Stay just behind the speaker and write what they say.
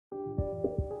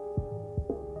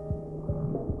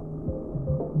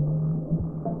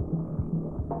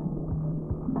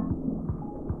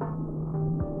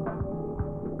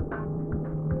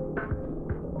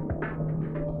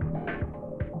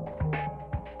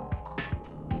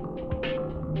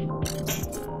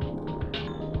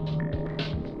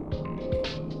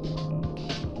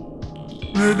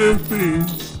Murder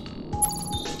Thieves.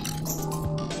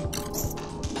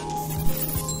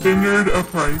 The Nerd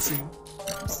Uprising.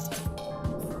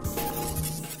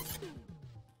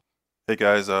 Hey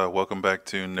guys, welcome back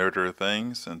to Nerder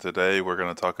Things, and today we're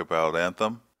going to talk about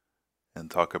Anthem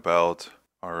and talk about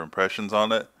our impressions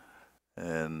on it,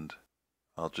 and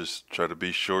I'll just try to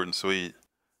be short and sweet.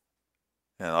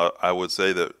 And I would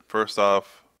say that first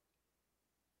off,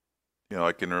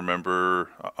 I can remember,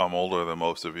 I'm older than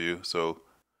most of you, so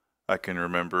I can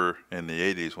remember in the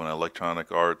 80s when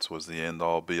Electronic Arts was the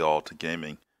end-all be-all to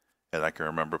gaming, and I can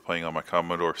remember playing on my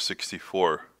Commodore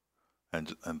 64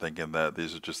 and thinking that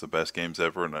these are just the best games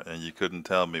ever, and you couldn't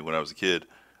tell me when I was a kid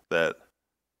that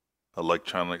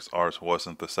Electronic Arts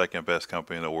wasn't the second best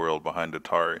company in the world behind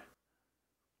Atari.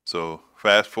 So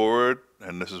fast forward,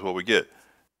 and this is what we get.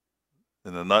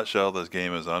 In a nutshell, this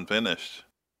game is unfinished,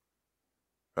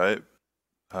 right?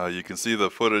 You can see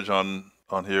the footage on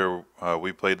here.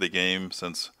 We played the game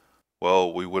since,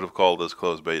 well, we would have called this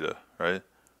closed beta, right?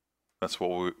 That's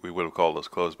what we would have called this,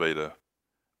 closed beta,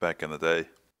 back in the day.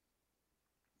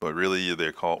 But really,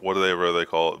 they call it, whatever they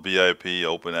call it, VIP,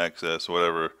 open access,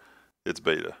 whatever, it's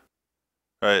beta,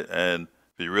 right? And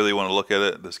if you really want to look at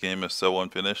it, this game is so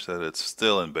unfinished that it's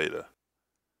still in beta,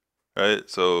 right?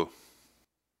 So,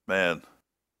 man,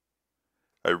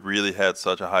 I really had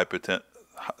such a high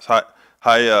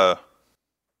I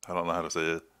don't know how to say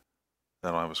it.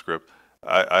 I don't have a script.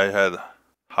 I had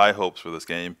high hopes for this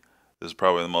game. This is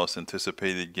probably the most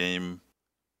anticipated game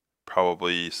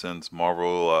probably since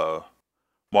Marvel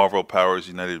Powers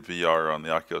United VR on the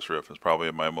Oculus Rift. Is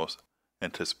probably my most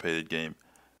anticipated game.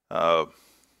 The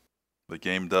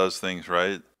game does things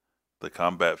right. The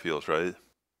combat feels right.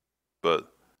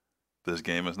 But this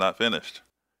game is not finished.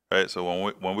 Right? So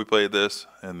when we played this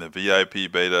in the VIP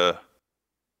beta,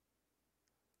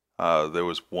 there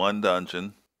was one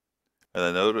dungeon,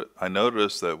 and I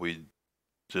noticed that we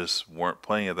just weren't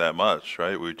playing it that much,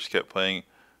 right? We just kept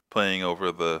playing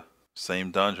over the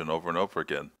same dungeon over and over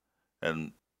again,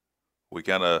 and we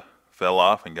kind of fell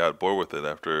off and got bored with it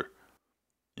after,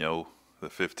 the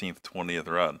 15th, 20th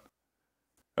run,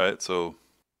 right? So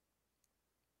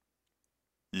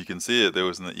you can see it. There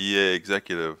was an EA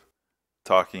executive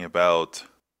talking about,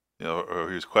 or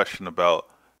he was questioned about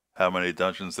how many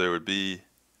dungeons there would be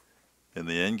in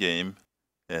the end game,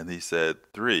 and he said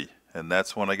 3, and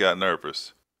that's when I got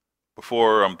nervous.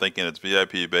 Before, I'm thinking it's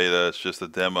VIP beta, it's just a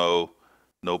demo,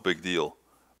 no big deal.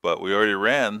 But we already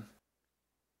ran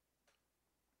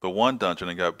the one dungeon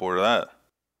and got bored of that.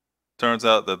 Turns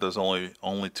out that there's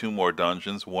only 2 more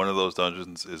dungeons. One of those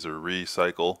dungeons is a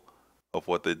recycle of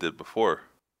what they did before.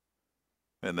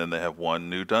 And then they have one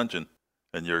new dungeon,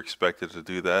 and you're expected to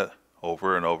do that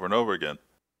over and over and over again.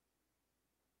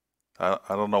 I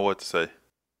don't know what to say.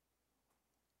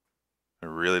 I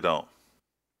really don't.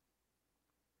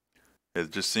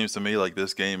 It just seems to me like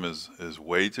this game is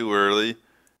way too early,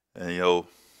 and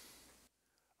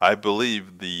I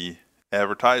believe the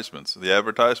advertisements. The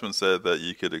advertisement said that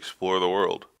you could explore the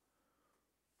world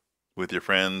with your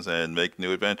friends and make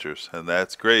new adventures, and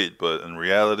that's great. But in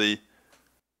reality,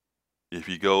 if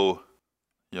you go,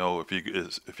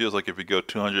 it feels like if you go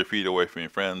 200 feet away from your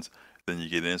friends, then you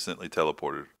get instantly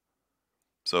teleported.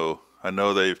 So I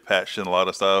know they've patched in a lot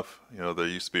of stuff. There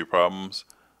used to be problems.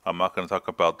 I'm not going to talk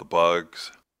about the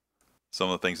bugs. Some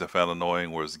of the things I found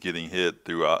annoying was getting hit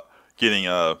through, getting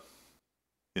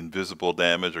invisible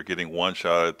damage or getting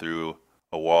one-shotted through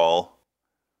a wall.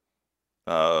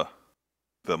 The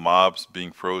mobs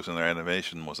being frozen, their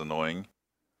animation was annoying.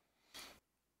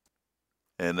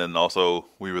 And then also,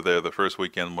 we were there the first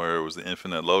weekend where it was the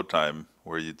infinite load time,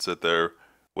 where you'd sit there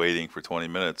waiting for 20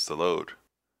 minutes to load.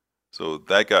 So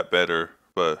that got better,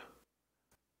 but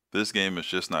this game is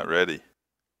just not ready.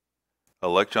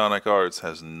 Electronic Arts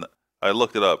I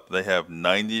looked it up, they have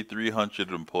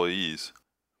 9,300 employees.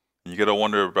 And you gotta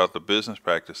wonder about the business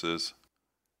practices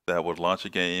that would launch a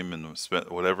game and spend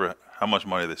how much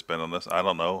money they spent on this. I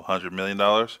don't know, $100 million?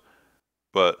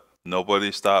 But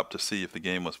nobody stopped to see if the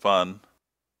game was fun.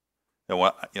 And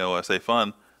I say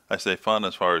fun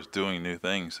as far as doing new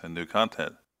things and new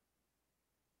content.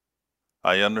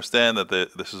 I understand that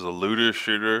this is a looter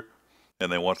shooter,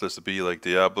 and they want this to be like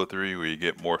Diablo 3, where you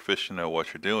get more efficient at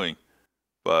what you're doing.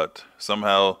 But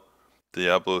somehow,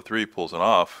 Diablo 3 pulls it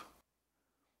off.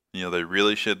 They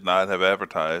really should not have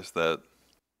advertised that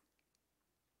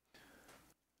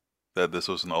this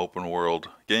was an open world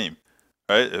game,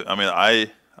 right? I mean,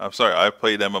 I'm sorry, I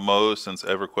played MMOs since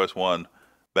EverQuest 1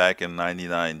 back in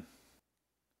 '99.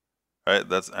 Right?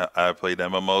 I played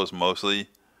MMOs mostly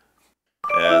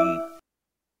and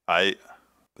I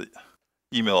the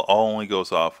email only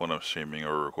goes off when I'm streaming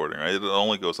or recording, right? It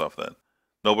only goes off then.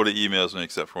 Nobody emails me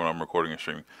except for when I'm recording and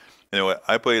streaming. Anyway,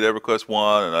 I played EverQuest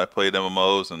 1 and I played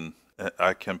MMOs, and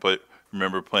I can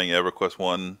remember playing EverQuest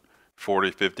 1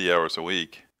 40, 50 hours a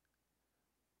week.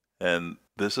 And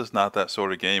this is not that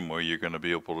sort of game where you're going to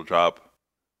be able to drop.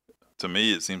 To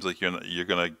me, it seems like you're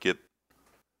going to get.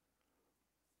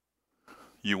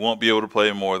 You won't be able to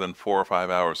play more than 4 or 5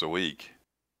 hours a week.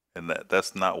 And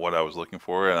that's not what I was looking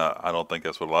for, and I don't think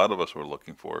that's what a lot of us were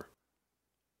looking for.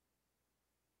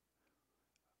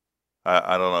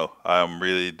 I don't know. I'm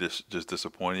really just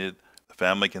disappointed. The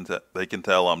family they can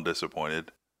tell I'm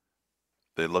disappointed.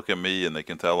 They look at me and they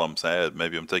can tell I'm sad.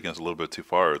 Maybe I'm taking this a little bit too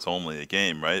far. It's only a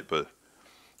game, right? But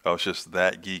I was just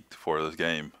that geeked for this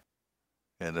game,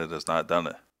 and it has not done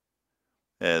it.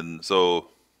 And so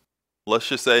let's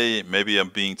just say maybe I'm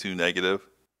being too negative.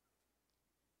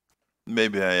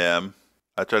 Maybe I am.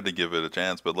 I tried to give it a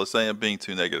chance, but let's say I'm being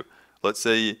too negative. Let's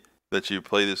say that you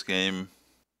play this game,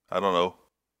 I don't know,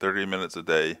 30 minutes a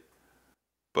day,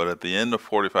 but at the end of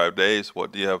 45 days,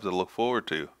 what do you have to look forward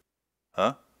to?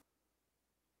 Huh?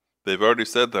 They've already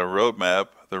said the roadmap.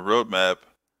 The roadmap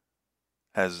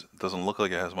doesn't look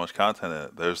like it has much content in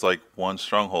it. There's like one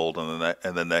stronghold in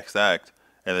the next act,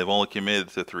 and they've only committed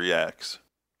to 3 acts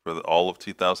for all of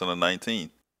 2019.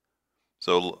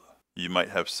 So you might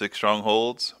have 6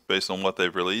 strongholds based on what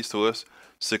they've released to us.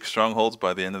 6 strongholds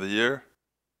by the end of the year.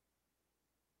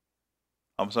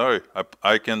 I'm sorry.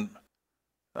 I can,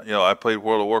 I played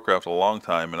World of Warcraft a long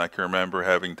time, and I can remember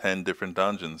having 10 different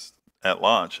dungeons at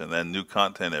launch, and then new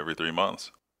content every 3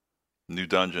 months, new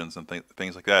dungeons and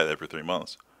things like that every 3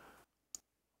 months.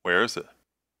 Where is it?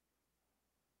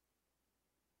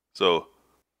 So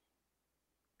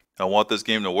I want this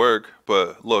game to work,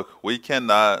 but look, we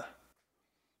cannot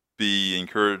be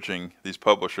encouraging these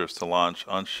publishers to launch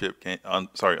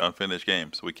unfinished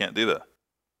games. We can't do that.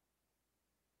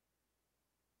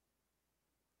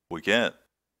 We can't.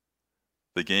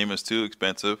 The game is too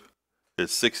expensive.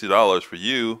 It's $60 for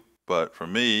you, but for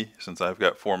me, since I've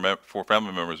got four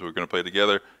family members who are going to play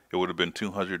together, it would have been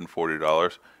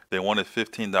 $240. They wanted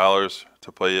 $15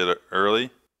 to play it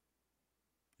early.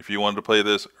 If you wanted to play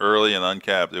this early and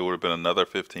uncapped, it would have been another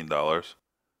 $15.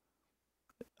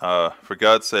 For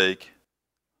God's sake,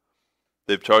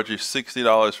 they've charged you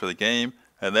 $60 for the game,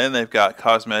 and then they've got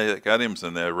cosmetic items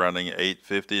in there running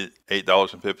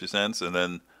 $8.50, and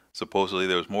then supposedly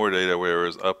there was more data where it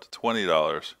was up to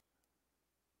 $20.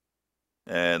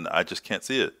 And I just can't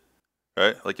see it,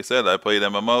 right? Like I said, I played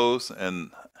MMOs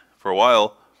and for a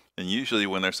while, and usually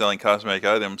when they're selling cosmetic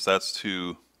items, that's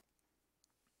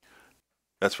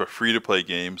for free-to-play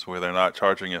games where they're not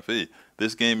charging a fee.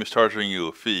 This game is charging you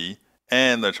a fee,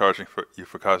 and they're charging you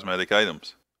for cosmetic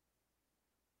items.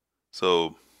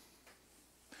 So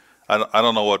I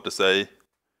don't know what to say.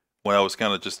 When I was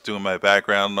kind of just doing my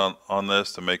background on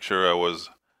this to make sure I was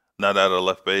not out of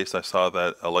left base, I saw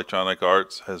that Electronic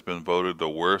Arts has been voted the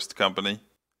worst company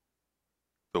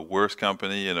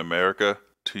in America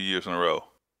 2 years in a row.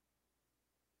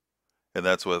 And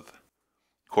that's with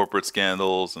corporate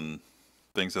scandals and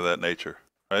things of that nature,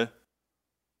 right?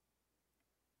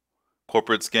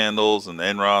 Corporate scandals and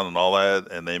Enron and all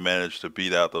that, and they managed to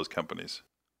beat out those companies,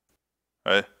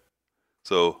 right?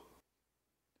 So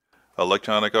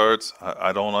Electronic Arts,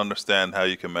 I don't understand how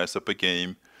you can mess up a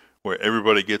game where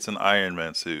everybody gets an Iron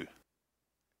Man suit.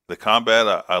 The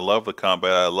combat, I love the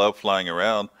combat. I love flying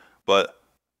around, but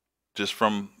just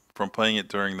from playing it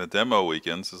during the demo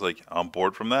weekends, it's like I'm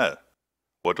bored from that.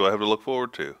 What do I have to look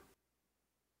forward to?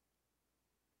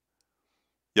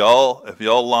 If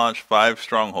y'all launch 5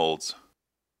 strongholds,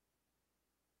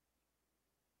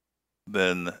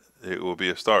 then it will be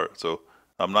a start. So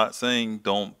I'm not saying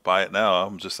don't buy it now.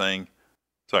 I'm just saying,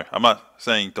 I'm not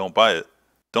saying don't buy it.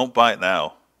 Don't buy it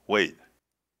now. Wait.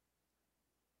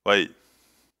 I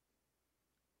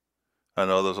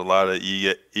know there's a lot of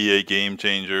EA game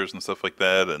changers and stuff like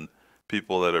that, and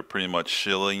people that are pretty much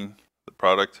shilling the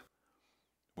product.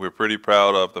 We're pretty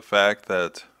proud of the fact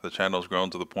that the channel's grown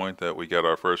to the point that we got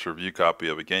our first review copy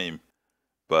of a game.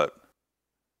 But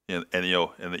in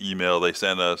the email they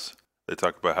sent us, they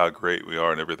talk about how great we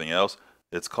are and everything else.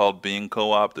 It's called being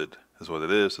co-opted, is what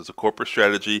it is. It's a corporate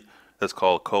strategy that's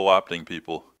called co-opting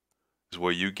people. Is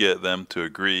where you get them to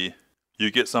agree.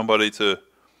 You get somebody to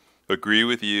agree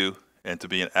with you and to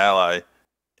be an ally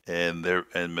and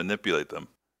manipulate them.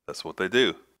 That's what they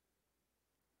do.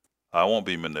 I won't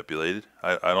be manipulated.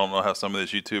 I don't know how some of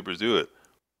these YouTubers do it.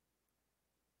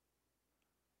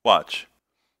 Watch.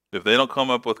 If they don't come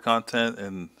up with content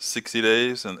in 60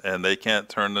 days and they can't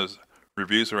turn those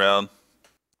reviews around,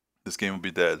 this game will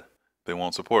be dead. They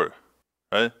won't support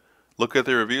it, right? Look at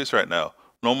the reviews right now.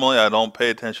 Normally I don't pay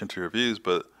attention to reviews,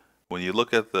 but when you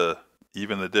look at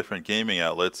even the different gaming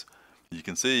outlets, you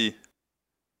can see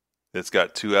it's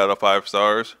got 2 out of 5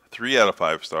 stars, 3 out of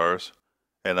 5 stars,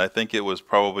 and I think it was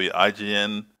probably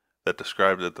IGN that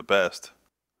described it the best.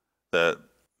 That,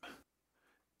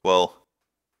 well,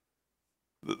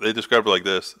 they described it like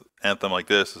this, Anthem like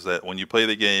this, is that when you play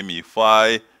the game, you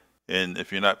fly, and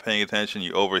if you're not paying attention,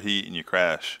 you overheat and you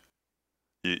crash.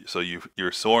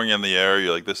 You're soaring in the air,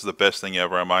 you're like, this is the best thing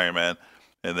ever, I'm Iron Man,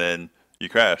 and then you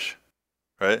crash,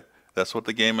 right? That's what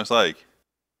the game is like.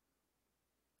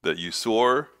 That you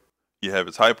soar, you have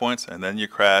its high points, and then you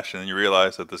crash, and then you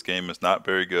realize that this game is not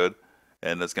very good,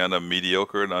 and it's kind of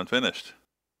mediocre and unfinished.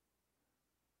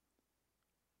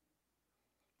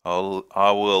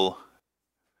 I will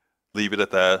leave it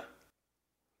at that.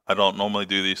 I don't normally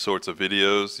do these sorts of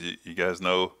videos. You guys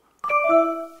know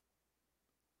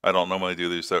I don't normally do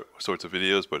these sorts of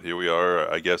videos, but here we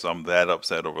are. I guess I'm that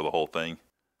upset over the whole thing.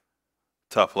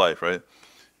 Tough life, right?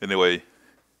 Anyway,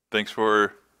 thanks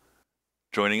for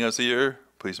joining us here.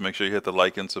 Please make sure you hit the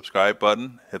like and subscribe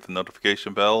button, hit the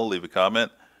notification bell, leave a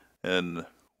comment, and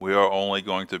we are only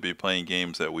going to be playing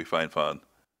games that we find fun.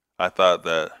 I thought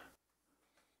that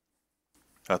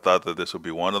this would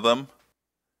be one of them.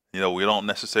 You know, we don't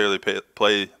necessarily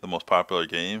play the most popular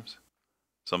games.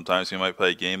 Sometimes we might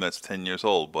play a game that's 10 years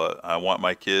old, but I want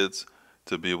my kids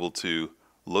to be able to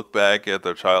look back at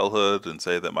their childhood and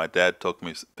say that my dad took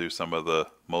me through some of the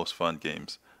most fun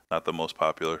games, not the most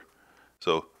popular.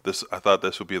 So I thought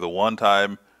this would be the one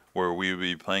time where we would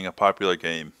be playing a popular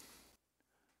game.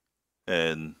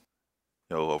 And,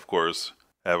 you know, of course,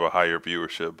 have a higher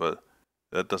viewership, but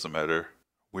that doesn't matter.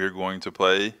 We're going to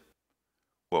play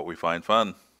what we find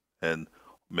fun. And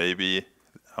maybe,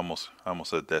 I almost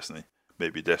said Destiny.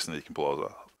 Maybe Destiny can pull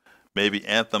us off. Maybe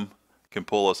Anthem can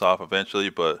pull us off eventually,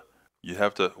 but we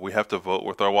have to vote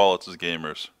with our wallets as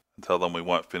gamers and tell them we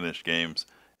want finished games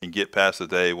and get past the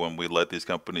day when we let these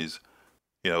companies,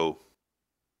 you know,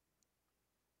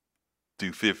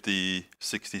 do 50,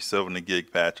 60, 70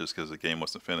 gig patches because the game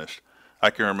wasn't finished.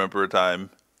 I can remember a time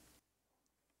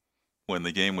when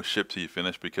the game was shipped to you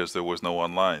finished because there was no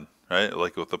online, right?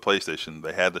 Like with the PlayStation,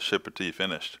 they had to ship it to you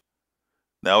finished.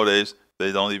 Nowadays,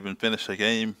 they don't even finish a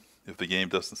game if the game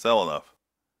doesn't sell enough.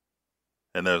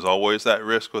 And there's always that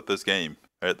risk with this game,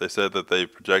 right? They said that they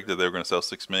projected they were going to sell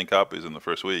 6 million copies in the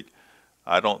first week.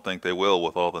 I don't think they will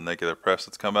with all the negative press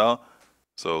that's come out.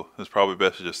 So it's probably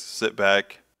best to just sit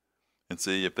back and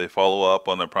see if they follow up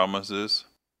on their promises.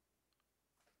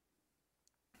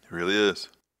 It really is.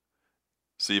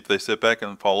 See if they sit back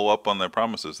and follow up on their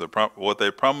promises. What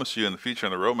they promise you in the future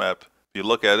in the roadmap, if you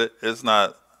look at it, it's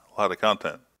not a lot of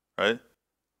content, right?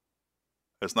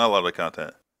 It's not a lot of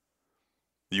content.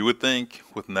 You would think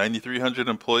with 9,300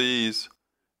 employees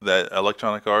that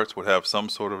Electronic Arts would have some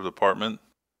sort of department,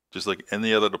 just like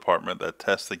any other department, that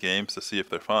tests the games to see if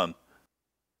they're fun.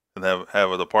 And have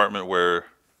a department where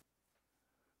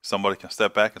somebody can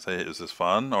step back and say, is this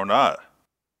fun or not?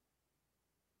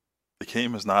 The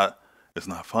game is not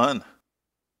fun.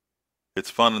 It's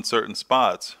fun in certain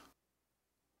spots.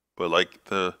 But like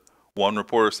the one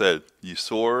reporter said, you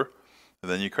soar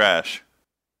and then you crash.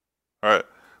 All right,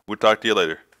 we'll talk to you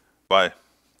later. Bye.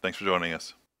 Thanks for joining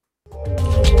us.